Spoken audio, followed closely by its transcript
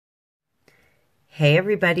Hey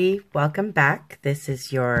everybody, welcome back. This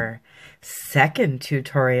is your second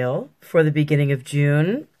tutorial for the beginning of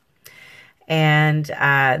June. And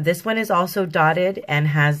this one is also dotted and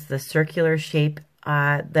has the circular shape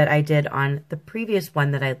that I did on the previous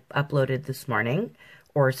one that I uploaded this morning,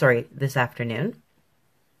 or sorry, this afternoon.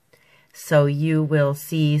 So you will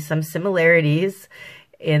see some similarities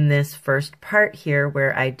in this first part here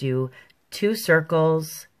where I do two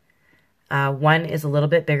circles. One is a little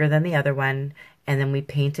bit bigger than the other one, and then we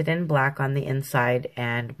paint it in black on the inside,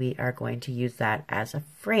 and we are going to use that as a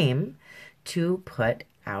frame to put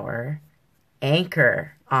our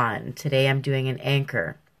anchor on. Today I'm doing an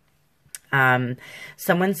anchor.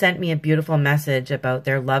 Someone sent me a beautiful message about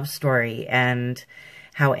their love story and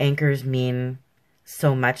how anchors mean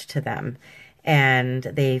so much to them. And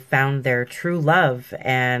they found their true love,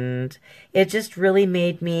 and it just really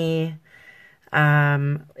made me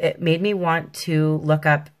want to look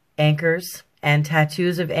up anchors and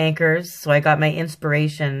tattoos of anchors. So I got my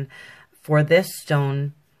inspiration for this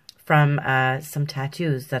stone from some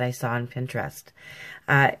tattoos that I saw on Pinterest.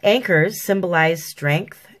 Anchors symbolize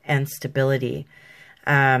strength and stability.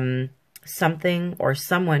 Something or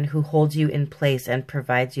someone who holds you in place and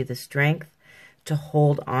provides you the strength to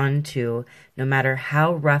hold on to no matter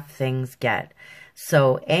how rough things get.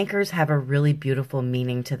 So anchors have a really beautiful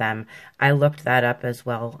meaning to them. I looked that up as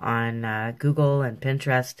well on Google and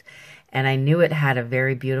Pinterest, and I knew it had a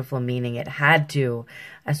very beautiful meaning. It had to,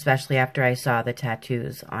 especially after I saw the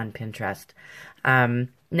tattoos on Pinterest.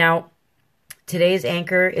 Now, today's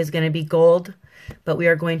anchor is going to be gold, but we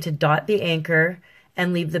are going to dot the anchor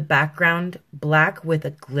and leave the background black with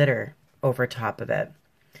a glitter over top of it.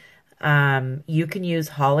 You can use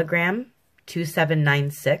hologram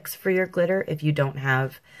 2796 for your glitter if you don't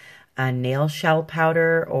have a nail shell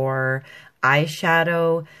powder or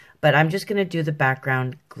eyeshadow, but I'm just going to do the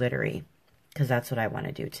background glittery because that's what I want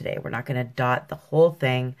to do today. We're not going to dot the whole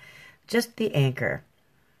thing, just the anchor.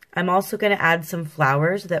 I'm also going to add some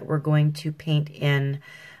flowers that we're going to paint in.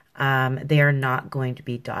 They are not going to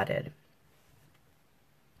be dotted.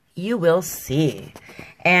 You will see.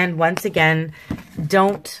 And once again,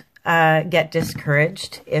 don't get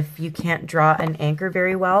discouraged if you can't draw an anchor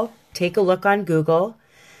very well. Take a look on Google,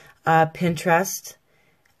 Pinterest,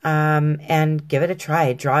 and give it a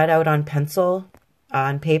try. Draw it out on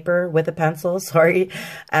paper with a pencil,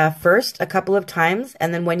 first a couple of times,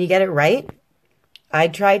 and then when you get it right, I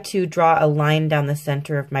try to draw a line down the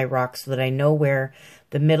center of my rock so that I know where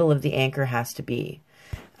the middle of the anchor has to be.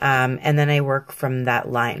 And then I work from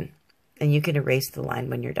that line, and you can erase the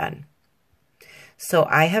line when you're done. So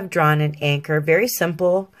I have drawn an anchor, very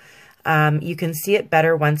simple. You can see it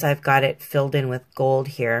better once I've got it filled in with gold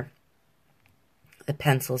here. The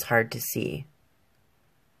pencil's hard to see.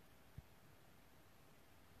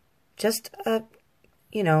 Just a,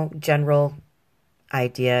 general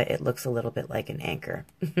idea. It looks a little bit like an anchor.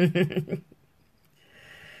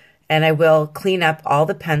 And I will clean up all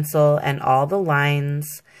the pencil and all the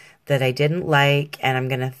lines that I didn't like, and I'm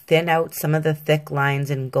going to thin out some of the thick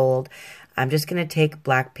lines in gold. I'm just going to take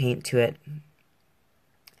black paint to it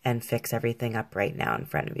and fix everything up right now in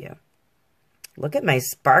front of you. Look at my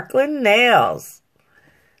sparkling nails.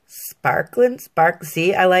 Sparkling,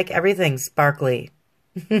 see, I like everything sparkly.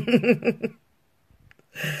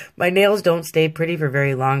 My nails don't stay pretty for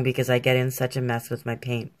very long because I get in such a mess with my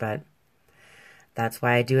paint, but that's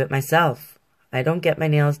why I do it myself. I don't get my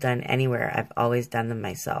nails done anywhere. I've always done them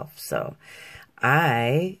myself, so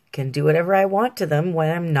I can do whatever I want to them when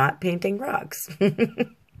I'm not painting rocks.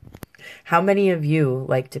 How many of you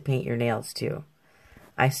like to paint your nails too?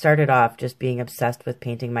 I started off just being obsessed with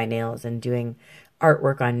painting my nails and doing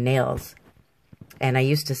artwork on nails. And I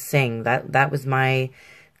used to sing. That was my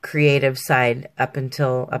creative side up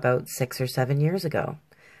until about 6 or 7 years ago.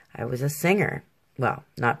 I was a singer. Well,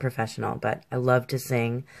 not professional, but I loved to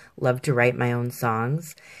sing, loved to write my own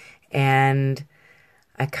songs. And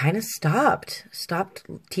I kind of stopped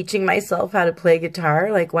teaching myself how to play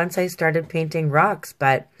guitar, like once I started painting rocks,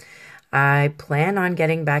 but I plan on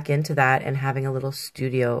getting back into that and having a little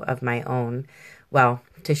studio of my own, well,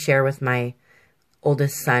 to share with my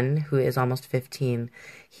oldest son, who is almost 15.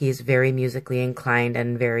 He's very musically inclined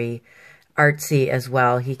and very artsy as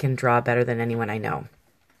well. He can draw better than anyone I know.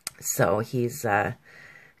 So he's got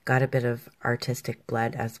a bit of artistic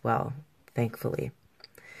blood as well, thankfully.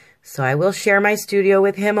 So I will share my studio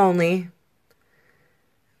with him only.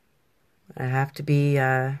 I have to be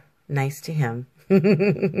nice to him.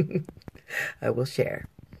 I will share.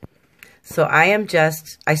 So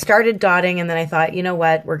I started dotting, and then I thought, you know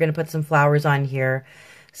what, we're going to put some flowers on here.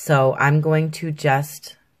 So I'm going to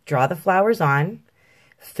just draw the flowers on,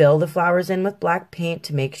 fill the flowers in with black paint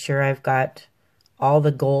to make sure I've got all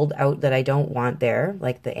the gold out that I don't want there,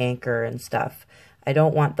 like the anchor and stuff. I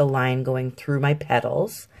don't want the line going through my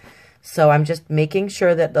petals. So I'm just making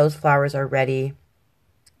sure that those flowers are ready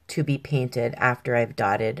to be painted after I've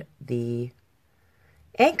dotted the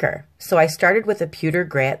anchor. So I started with a pewter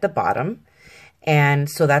gray at the bottom, and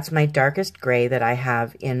so that's my darkest gray that I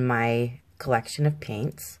have in my collection of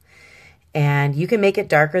paints. And you can make it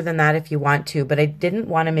darker than that if you want to, but I didn't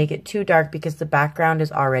want to make it too dark because the background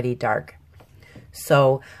is already dark.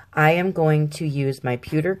 So I am going to use my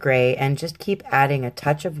pewter gray and just keep adding a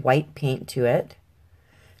touch of white paint to it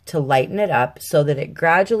to lighten it up so that it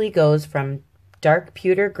gradually goes from dark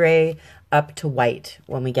pewter gray up to white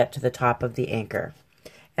when we get to the top of the anchor.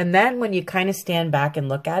 And then when you kind of stand back and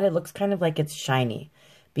look at it, it looks kind of like it's shiny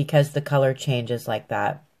because the color changes like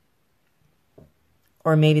that.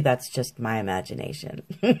 Or maybe that's just my imagination.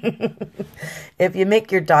 If you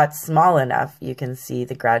make your dots small enough, you can see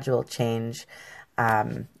the gradual change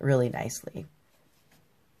really nicely.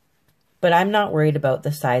 But I'm not worried about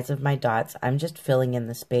the size of my dots. I'm just filling in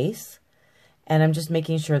the space, and I'm just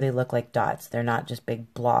making sure they look like dots. They're not just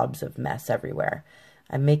big blobs of mess everywhere.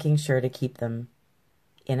 I'm making sure to keep them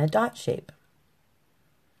in a dot shape.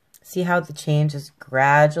 See how the change is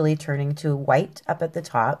gradually turning to white up at the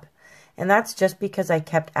top? And that's just because I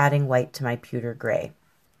kept adding white to my pewter gray.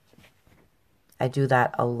 I do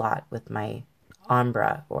that a lot with my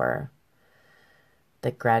ombre, or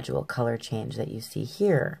the gradual color change that you see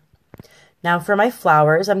here. Now for my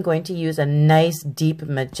flowers, I'm going to use a nice deep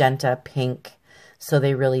magenta pink so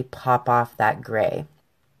they really pop off that gray.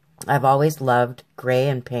 I've always loved gray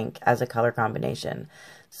and pink as a color combination,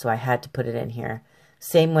 so I had to put it in here.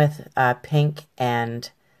 Same with pink and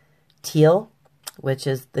teal, which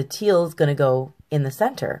is the teal is going to go in the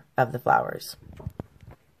center of the flowers.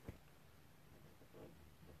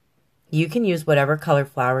 You can use whatever color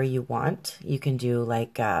flower you want. You can do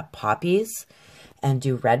like poppies and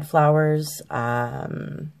do red flowers.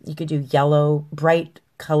 You could do yellow, bright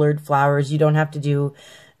colored flowers. You don't have to do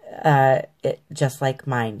it just like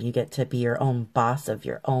mine. You get to be your own boss of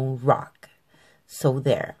your own rock. So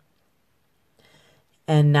there.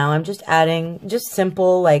 And now I'm just adding just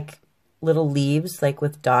simple like little leaves like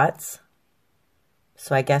with dots.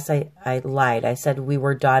 So I guess I lied. I said we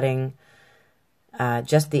were dotting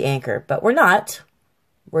just the anchor, but we're not.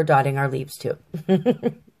 We're dotting our leaves too.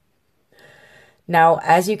 Now,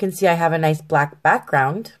 as you can see, I have a nice black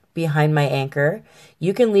background behind my anchor.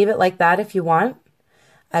 You can leave it like that if you want.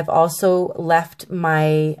 I've also left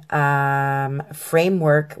my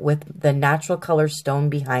framework with the natural color stone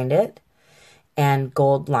behind it and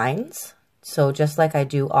gold lines. So just like I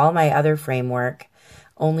do all my other framework,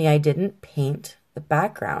 only I didn't paint the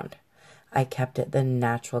background. I kept it the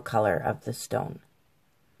natural color of the stone.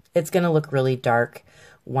 It's going to look really dark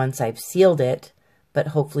once I've sealed it, but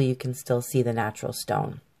hopefully you can still see the natural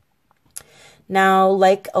stone. Now,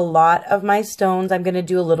 like a lot of my stones, I'm going to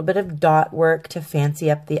do a little bit of dot work to fancy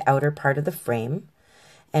up the outer part of the frame.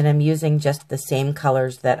 And I'm using just the same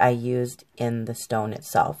colors that I used in the stone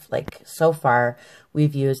itself. Like so far,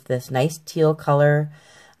 we've used this nice teal color,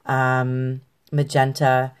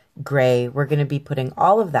 magenta, gray. We're going to be putting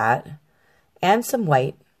all of that and some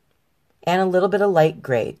white and a little bit of light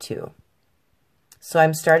gray too. So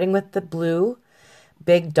I'm starting with the blue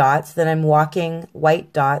big dots, then I'm walking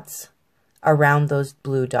white dots around those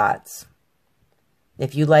blue dots.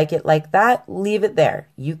 If you like it like that, leave it there.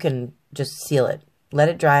 You can just seal it. Let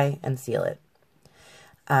it dry and seal it.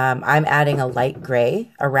 I'm adding a light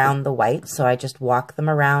gray around the white, so I just walk them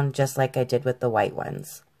around just like I did with the white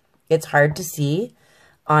ones. It's hard to see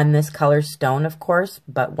on this color stone, of course,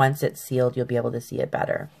 but once it's sealed, you'll be able to see it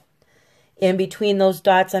better. In between those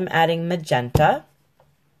dots, I'm adding magenta.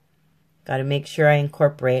 Got to make sure I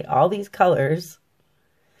incorporate all these colors.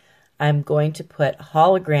 I'm going to put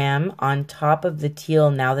hologram on top of the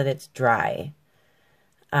teal now that it's dry,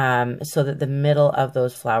 so that the middle of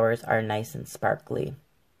those flowers are nice and sparkly.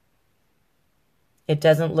 It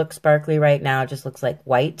doesn't look sparkly right now, it just looks like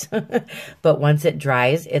white, but once it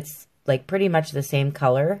dries, it's like pretty much the same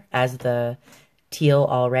color as the teal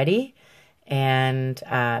already, and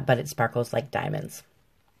but it sparkles like diamonds.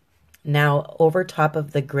 Now, over top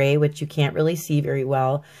of the gray, which you can't really see very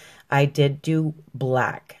well, I did do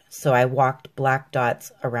black. So I walked black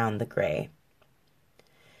dots around the gray.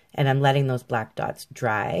 And I'm letting those black dots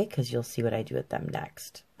dry because you'll see what I do with them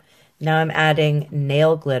next. Now I'm adding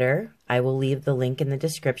nail glitter. I will leave the link in the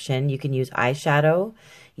description. You can use eyeshadow.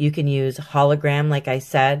 You can use hologram, like I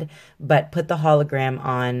said, but put the hologram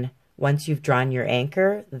on once you've drawn your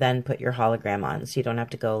anchor, then put your hologram on. So you don't have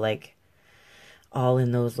to go like all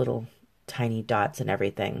in those little tiny dots and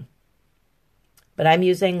everything. But I'm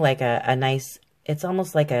using like a nice, it's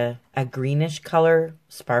almost like a greenish color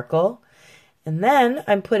sparkle. And then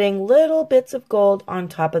I'm putting little bits of gold on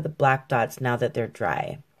top of the black dots now that they're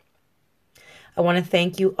dry. I want to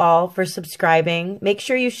thank you all for subscribing. Make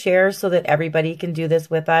sure you share so that everybody can do this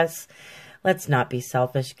with us. Let's not be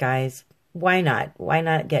selfish, guys. Why not? Why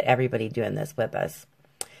not get everybody doing this with us?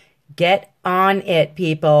 Get on it,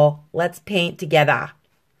 people. Let's paint together.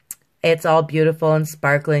 It's all beautiful and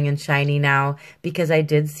sparkling and shiny now because I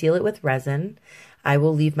did seal it with resin. I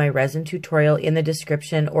will leave my resin tutorial in the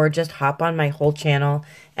description, or just hop on my whole channel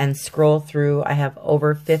and scroll through. I have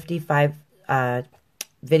over 55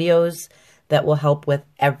 videos that will help with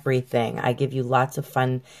everything. I give you lots of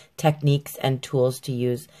fun techniques and tools to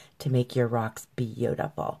use to make your rocks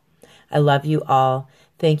beautiful. I love you all.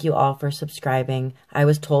 Thank you all for subscribing. I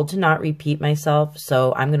was told to not repeat myself,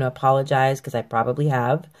 so I'm going to apologize because I probably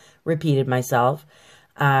have repeated myself.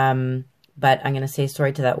 But I'm going to say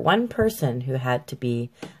sorry to that one person who had to be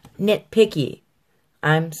nitpicky.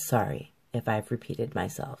 I'm sorry if I've repeated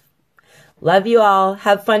myself. Love you all.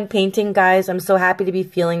 Have fun painting, guys. I'm so happy to be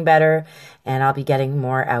feeling better, and I'll be getting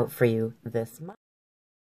more out for you this month.